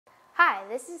Hi,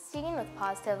 this is Tegan with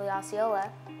Positively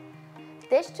Osceola.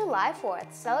 This July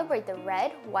 4th, celebrate the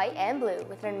red, white, and blue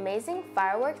with an amazing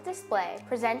fireworks display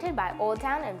presented by Old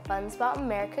Town and Fun Spot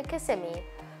America Kissimmee.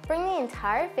 Bring the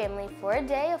entire family for a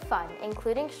day of fun,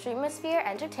 including streetmosphere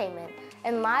entertainment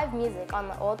and live music on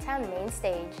the Old Town main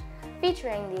stage,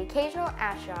 featuring the occasional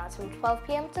astronauts from 12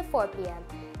 p.m. to 4 p.m.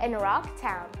 and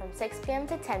Rocktown from 6 p.m.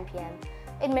 to 10 p.m.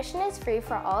 Admission is free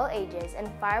for all ages and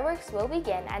fireworks will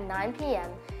begin at 9 p.m.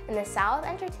 in the South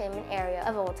Entertainment area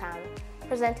of Old Town.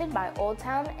 Presented by Old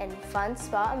Town and Fun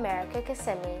Spot America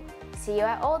Kissimmee. See you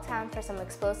at Old Town for some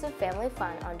explosive family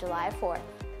fun on July 4th.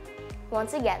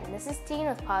 Once again, this is Tegan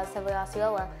with Positively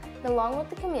Osceola, and along with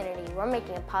the community, we're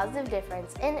making a positive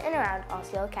difference in and around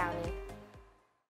Osceola County.